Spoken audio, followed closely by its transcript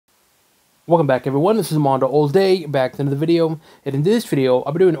Welcome back, everyone. This is MandoAllDay, back to another video. And in this video,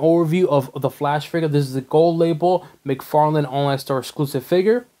 I'll be doing an overview of the Flash figure. This is the gold label McFarlane online store exclusive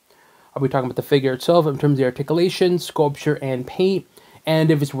figure. I'll be talking about the figure itself in terms of the articulation, sculpture, and paint,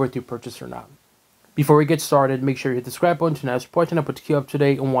 and if it's worth your purchase or not. Before we get started, make sure you hit the subscribe button to support and to keep up to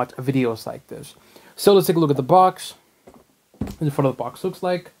date and watch videos like this. So let's take a look at the box. This is what the box looks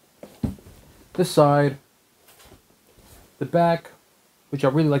like. This side, the back, which I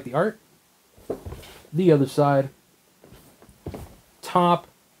really like the art. The other side, top,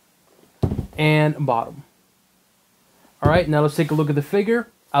 and bottom. Alright, now let's take a look at the figure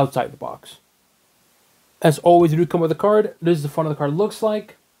outside the box. As always, you do come with a card. This is the front of the card looks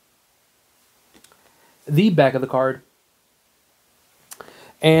like. The back of the card.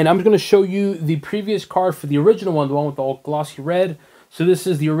 And I'm going to show you the previous card for the original one, the one with the all glossy red. So this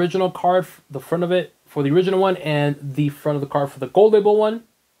is the original card, the front of it for the original one, and the front of the card for the gold label one.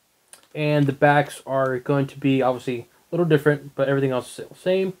 And the backs are going to be obviously a little different, but everything else is still the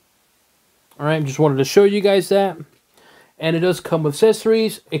same. Alright, just wanted to show you guys that. And it does come with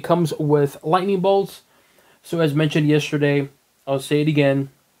accessories. It comes with lightning bolts. So as mentioned yesterday, I'll say it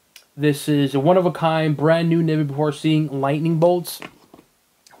again. This is a one-of-a-kind, brand new, never before seen lightning bolts. For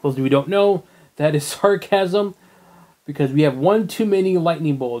those of you who don't know, that is sarcasm. Because we have one too many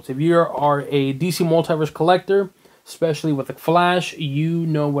lightning bolts. If you are a DC Multiverse collector, especially with the Flash, you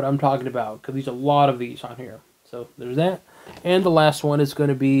know what I'm talking about, because there's a lot of these on here. So there's that. And the last one is going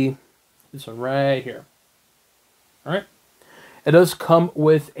to be this one right here. Alright. It does come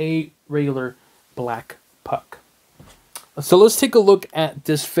with a regular black puck. So let's take a look at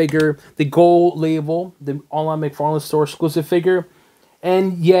this figure, the gold label, the online McFarlane store exclusive figure.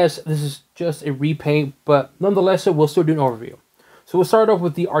 And yes, this is just a repaint, but nonetheless, we'll still do an overview. So we'll start off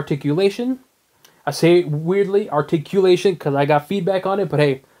with the articulation. I say it weirdly, articulation, because I got feedback on it, but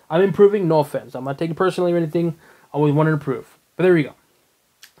hey, I'm improving, no offense. I'm not taking it personally or anything. I always want to improve. But there we go.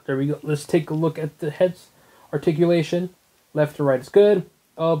 There we go. Let's take a look at the head's articulation. Left to right is good.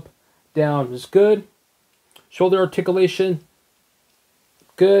 Up, down is good. Shoulder articulation,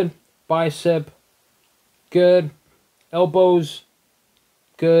 good. Bicep, good. Elbows,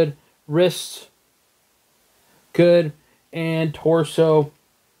 good. Wrists, good. And torso,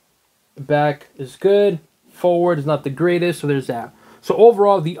 back is good. Forward is not the greatest, so there's that. So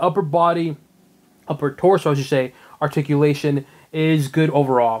overall, the upper body, upper torso, I should say, articulation is good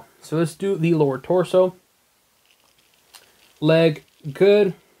overall. So let's do the lower torso. Leg,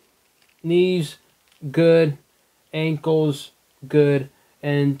 good. Knees, good. Ankles, good.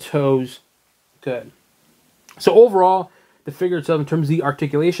 And toes, good. So overall, the figure itself, in terms of the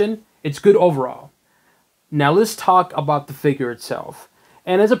articulation, it's good overall. Now let's talk about the figure itself.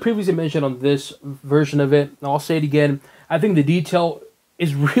 And as I previously mentioned on this version of it, and I'll say it again, I think the detail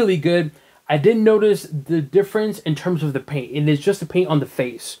is really good. I didn't notice the difference in terms of the paint. And it's just the paint on the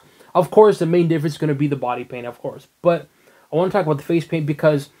face. Of course, the main difference is going to be the body paint, of course. But I want to talk about the face paint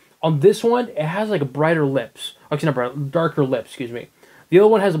because on this one, it has like a brighter lips. Actually, not brighter, darker lips, excuse me. The other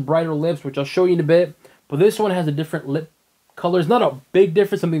one has a brighter lips, which I'll show you in a bit. But this one has a different lip color. It's not a big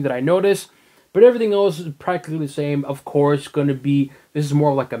difference, something that I noticed. But everything else is practically the same. Of course, going to be, this is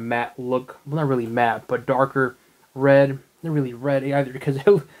more like a matte look. Well, not really matte, but darker red. Not really red either, because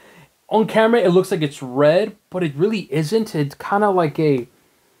on camera, it looks like it's red, but it really isn't. It's kind of like a,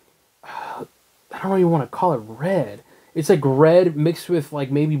 I don't know if you want to call it red. It's like red mixed with like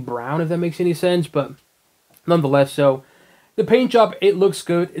maybe brown, if that makes any sense, but nonetheless, so the paint job, it looks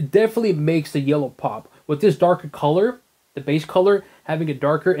good. It definitely makes the yellow pop. With this darker color, the base color, having it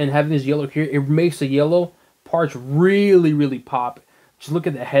darker and having this yellow here, it makes the yellow parts really, really pop. Just look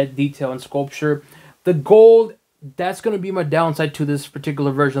at the head detail and sculpture. The gold, that's going to be my downside to this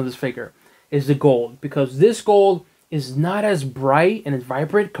particular version of this figure, is the gold. Because this gold is not as bright and as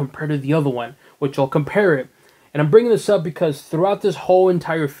vibrant compared to the other one, which I'll compare it. And I'm bringing this up because throughout this whole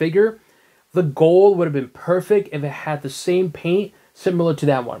entire figure, the gold would have been perfect if it had the same paint similar to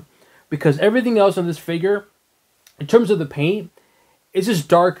that one. Because everything else on this figure, in terms of the paint, it's just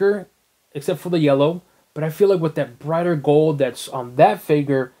darker, except for the yellow. But I feel like with that brighter gold that's on that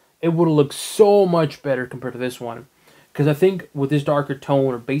figure, it would have looked so much better compared to this one. Because I think with this darker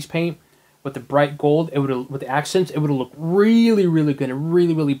tone or base paint, with the bright gold, it would have, with the accents, it would have looked really, really good and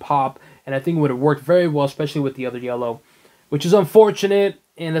really, really pop. And I think it would have worked very well, especially with the other yellow, which is unfortunate.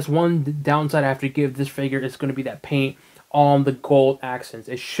 And that's one downside I have to give this figure. It's going to be that paint on the gold accents.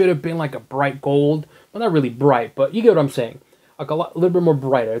 It should have been like a bright gold. Well, not really bright, but you get what I'm saying. Like a little bit more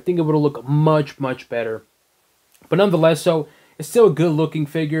brighter. I think it would have looked much, much better. But nonetheless, so it's still a good looking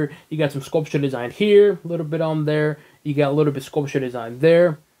figure. You got some sculpture design here, a little bit on there. You got a little bit of sculpture design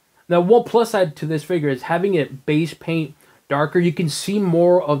there. Now, one plus side to this figure is having it base paint darker. You can see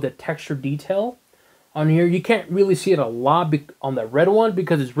more of the texture detail on here. You can't really see it a lot on the red one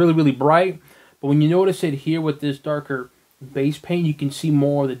because it's really, really bright. But when you notice it here with this darker base paint, you can see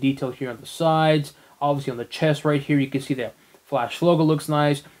more of the detail here on the sides. Obviously on the chest right here, you can see that Flash logo looks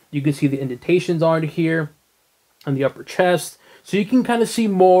nice. You can see the indentations on here on the upper chest. So you can kind of see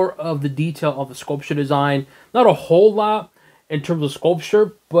more of the detail of the sculpture design. Not a whole lot in terms of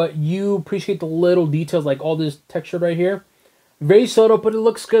sculpture, but you appreciate the little details like all this texture right here. Very subtle, but it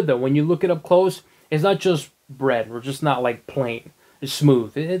looks good though. When you look it up close, it's not just red. We're just not like plain. It's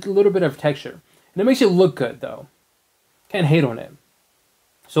smooth. It's a little bit of texture. And it makes it look good though. Can't hate on it.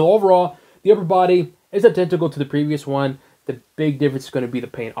 So overall, the upper body is identical to the previous one. The big difference is going to be the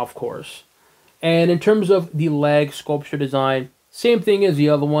paint, of course. And in terms of the leg sculpture design, same thing as the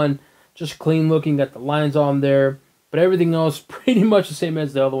other one. Just clean looking, got the lines on there. But everything else pretty much the same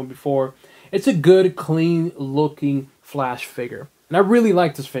as the other one before. It's a good, clean looking Flash figure. And I really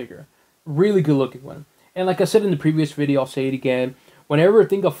like this figure. Really good looking one. And like I said in the previous video, I'll say it again. Whenever I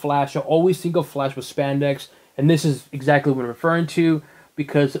think of Flash, I always think of Flash with spandex. And this is exactly what I'm referring to.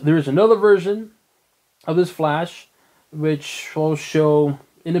 Because there is another version of this Flash, which I'll show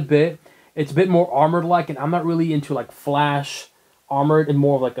in a bit. It's a bit more armored-like, and I'm not really into like Flash armored and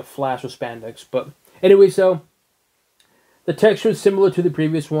more of like a Flash with spandex. But anyway, so the texture is similar to the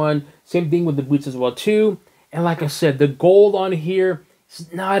previous one. Same thing with the boots as well too. And like I said, the gold on here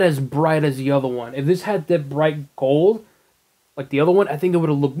is not as bright as the other one. If this had that bright gold, like the other one, I think it would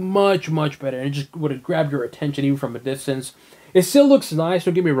have looked much, much better. And it just would have grabbed your attention even from a distance. It still looks nice,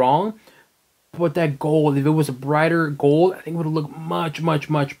 don't get me wrong. But that gold, if it was a brighter gold, I think it would have looked much, much,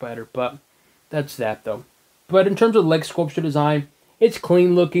 much better. But that's that, though. But in terms of leg sculpture design, it's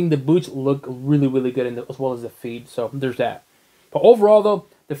clean looking. The boots look really, really good, as well as the feet. So there's that. But overall, though,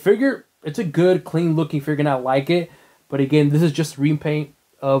 the figure, it's a good, clean looking figure, and I like it. But again, this is just repaint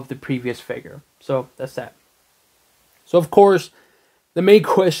of the previous figure. So that's that. So, of course, the main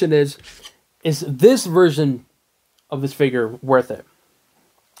question is this version of this figure worth it?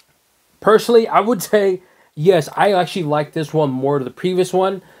 Personally, I would say, yes, I actually like this one more than the previous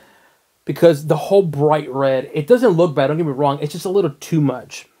one because the whole bright red, it doesn't look bad, don't get me wrong, it's just a little too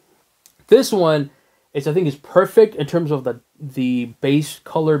much. This one, I think, is perfect in terms of the base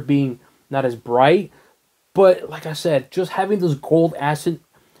color being not as bright, but like I said, just having this gold accent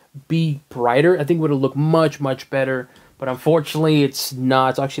be brighter, I think would have looked much, much better, but unfortunately, it's not.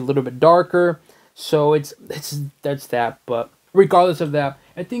 It's actually a little bit darker, so that's that, but regardless of that,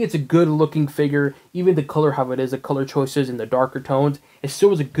 I think it's a good looking figure. Even the color, how it is, the color choices in the darker tones, it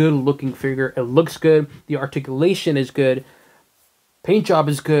still is a good looking figure. It looks good. The articulation is good. Paint job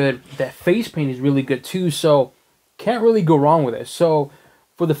is good. That face paint is really good too. So can't really go wrong with it. So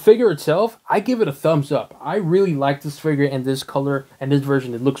for the figure itself, I give it a thumbs up. I really like this figure and this color and this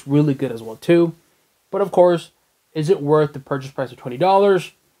version. It looks really good as well too. But of course, is it worth the purchase price of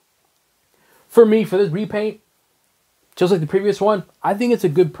 $20? For me, for this repaint, just like the previous one, I think it's a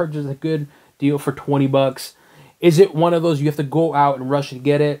good purchase, a good deal for 20 bucks. Is it one of those you have to go out and rush to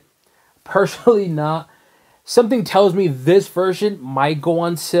get it? Personally, not. Something tells me this version might go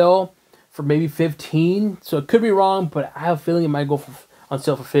on sale for maybe 15. So it could be wrong, but I have a feeling it might go on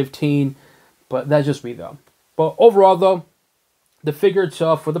sale for 15. But that's just me, though. But overall, though, the figure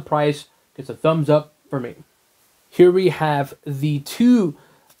itself for the price gets a thumbs up for me. Here we have the two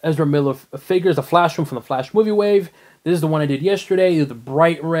Ezra Miller figures, the Flash one from the Flash movie wave. This is the one I did yesterday, the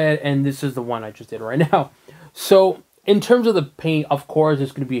bright red, and this is the one I just did right now. So, in terms of the paint, of course,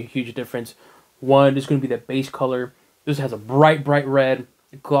 there's going to be a huge difference. One is going to be that base color. This has a bright, bright red,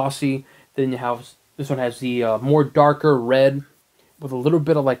 glossy. Then you have, this one has the more darker red with a little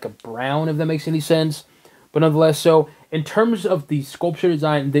bit of like a brown, if that makes any sense. But nonetheless, so, in terms of the sculpture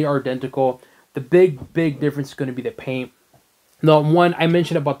design, they are identical. The big, big difference is going to be the paint. Now, one, I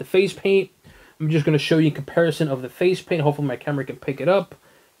mentioned about the face paint. I'm just going to show you a comparison of the face paint. Hopefully my camera can pick it up,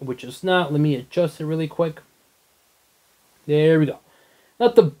 which is not. Let me adjust it really quick. There we go.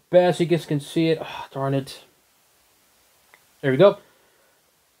 Not the best. You guys can see it. Oh, darn it. There we go.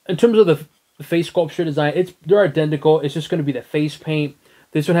 In terms of the face sculpture design, they're identical. It's just going to be the face paint.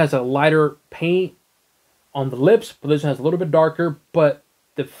 This one has a lighter paint on the lips, but this one has a little bit darker. But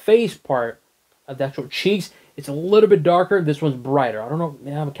the face part of the actual cheeks, it's a little bit darker. This one's brighter. I don't know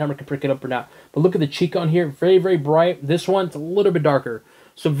if the camera can pick it up or not. But look at the cheek on here. Very, very bright. This one's a little bit darker.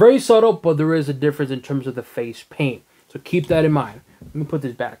 So very subtle, but there is a difference in terms of the face paint. So keep that in mind. Let me put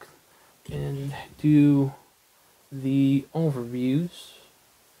this back and do the overviews.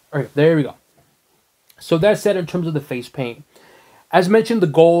 All right, there we go. So that's that in terms of the face paint. As mentioned, the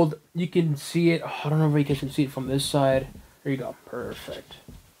gold, you can see it. Oh, I don't know if you guys can see it from this side. There you go. Perfect.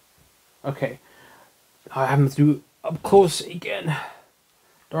 Okay. I have to do up close again.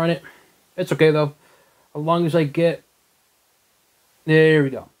 Darn it. It's okay, though. As long as I get... There we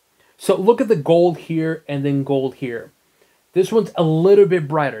go. So look at the gold here and then gold here. This one's a little bit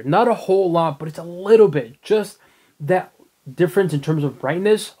brighter. Not a whole lot, but it's a little bit. Just that difference in terms of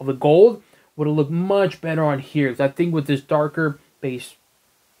brightness of the gold would have looked much better on here. Because I think with this darker base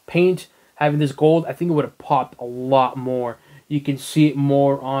paint, having this gold, I think it would have popped a lot more. You can see it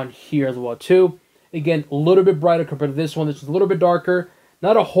more on here as well too. Again, a little bit brighter compared to this one. This is a little bit darker.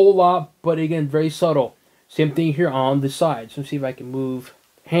 Not a whole lot, but again, very subtle. Same thing here on the sides. Let's see if I can move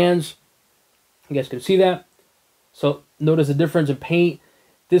hands. You guys can see that. So notice the difference in paint.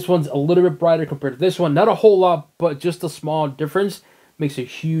 This one's a little bit brighter compared to this one. Not a whole lot, but just a small difference makes a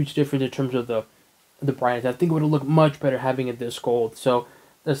huge difference in terms of the brightness. I think it would have looked much better having it this gold. So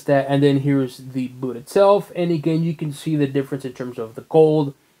that's that. And then here's the boot itself. And again, you can see the difference in terms of the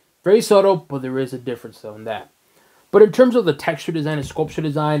gold. Very subtle, but there is a difference though in that. But in terms of the texture design and sculpture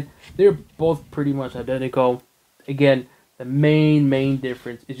design, they're both pretty much identical. Again, the main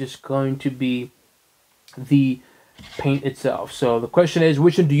difference is just going to be the paint itself. So the question is,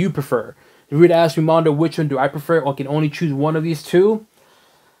 which one do you prefer? If you were to ask me, Mondo, which one do I prefer? I can only choose one of these two.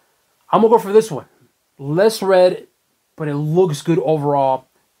 I'm going to go for this one. Less red, but it looks good overall.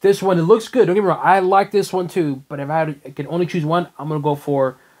 This one, it looks good. Don't get me wrong. I like this one too. But if I can only choose one, I'm going to go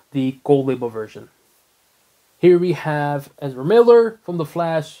for the gold label version. Here we have Ezra Miller from The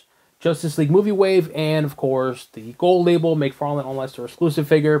Flash, Justice League Movie Wave, and of course the gold label McFarlane Online Store exclusive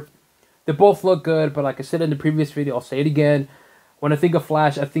figure. They both look good, but like I said in the previous video, I'll say it again. When I think of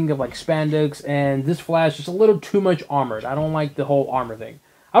Flash, I think of like spandex, and this Flash is a little too much armored. I don't like the whole armor thing.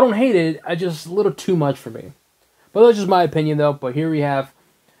 I don't hate it, I just a little too much for me. But that's just my opinion though. But here we have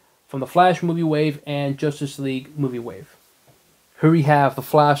from the Flash Movie Wave and Justice League Movie Wave. Here we have the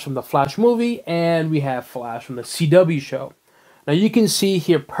Flash from the Flash movie, and we have Flash from the CW show. Now you can see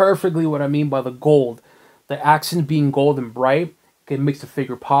here perfectly what I mean by the gold. The accent being gold and bright can make the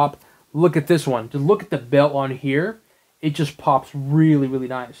figure pop. Look at this one. Just look at the belt on here. It just pops really, really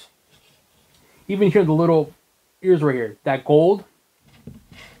nice. Even here, the little ears right here. That gold.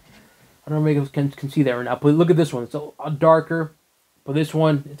 I don't know if you can see that right now, but look at this one. It's a darker, but this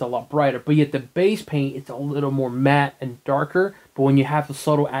one, it's a lot brighter. But yet the base paint, it's a little more matte and darker. But when you have the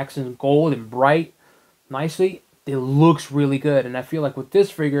subtle accents gold and bright nicely, it looks really good. And I feel like with this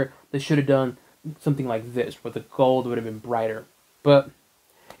figure, they should have done something like this, where the gold would have been brighter. But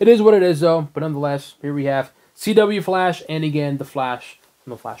it is what it is, though. But nonetheless, here we have CW Flash, and again, the Flash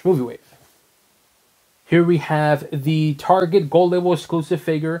from the Flash Movie Wave. Here we have the Target Gold Label exclusive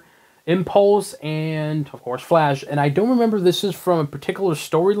figure, Impulse, and of course Flash. And I don't remember if this is from a particular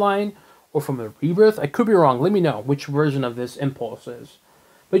storyline or from a rebirth. I could be wrong. Let me know which version of this Impulse is.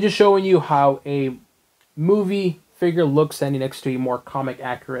 But just showing you how a movie figure looks standing next to a more comic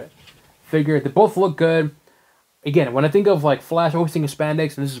accurate figure. They both look good. Again, when I think of like Flash, I always think of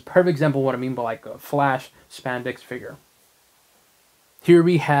spandex, and this is a perfect example of what I mean by like a Flash spandex figure. Here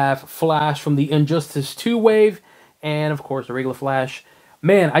we have Flash from the Injustice 2 wave, and of course the regular Flash.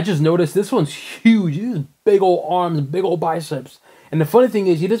 Man, I just noticed this one's huge. He has big old arms, big old biceps. And the funny thing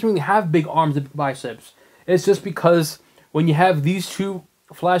is, he doesn't really have big arms and big biceps. It's just because when you have these two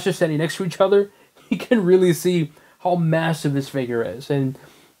Flashes standing next to each other, you can really see how massive this figure is. And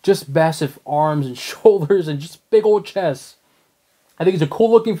just massive arms and shoulders and just big old chests. I think it's a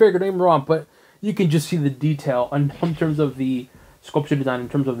cool looking figure, don't get me wrong, but you can just see the detail in terms of the sculpture design, in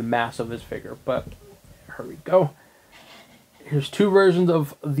terms of the mass of this figure. But here we go. Here's two versions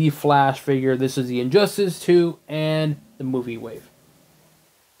of the Flash figure. This is the Injustice 2 and the Movie Wave.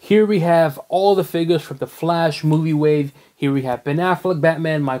 Here we have all the figures from the Flash Movie Wave. Here we have Ben Affleck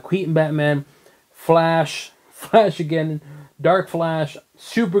Batman, Mike Keaton Batman, Flash again, Dark Flash,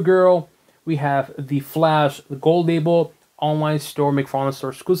 Supergirl. We have the Flash, the Gold Label, Online Store, McFarlane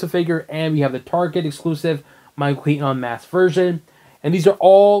Store exclusive figure, and we have the Target exclusive Mike Keaton Unmasked version. And these are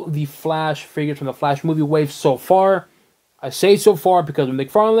all the Flash figures from the Flash Movie Wave so far. I say so far because with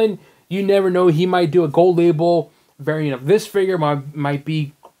McFarlane, you never know, he might do a Gold Label variant of this figure, might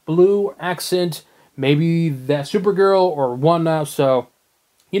be blue accent, maybe that Supergirl or whatnot. So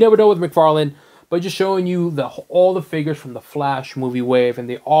you never know with McFarlane, but just showing you all the figures from the Flash Movie Wave, and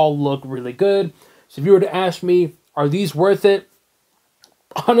they all look really good. So if you were to ask me, are these worth it?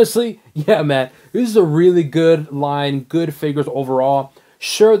 Honestly, yeah, man. This is a really good line, good figures overall.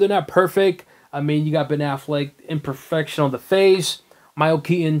 Sure, they're not perfect. I mean, you got Ben Affleck, imperfection on the face. Michael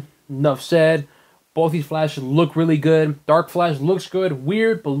Keaton, enough said. Both these Flashes look really good. Dark Flash looks good.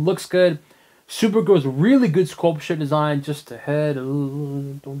 Weird, but looks good. Supergirl's really good sculpture design. Just ahead.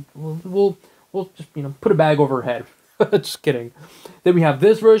 We'll just, you know, put a bag over her head. Just kidding. Then we have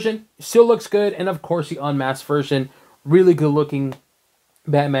this version. Still looks good. And of course, the unmasked version. Really good looking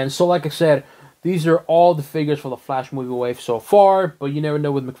Batman. So like I said, these are all the figures for the Flash movie wave so far. But you never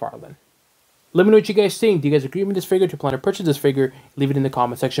know with McFarlane. Let me know what you guys think. Do you guys agree with this figure? Do you plan to purchase this figure? Leave it in the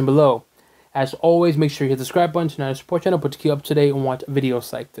comment section below. As always, make sure you hit the subscribe button to not support channel, but to keep up to date and watch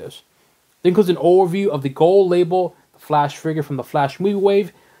videos like this. This includes an overview of the gold label, the Flash figure from the Flash movie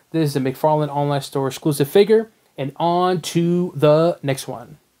wave. This is a McFarlane online store exclusive figure. And on to the next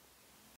one.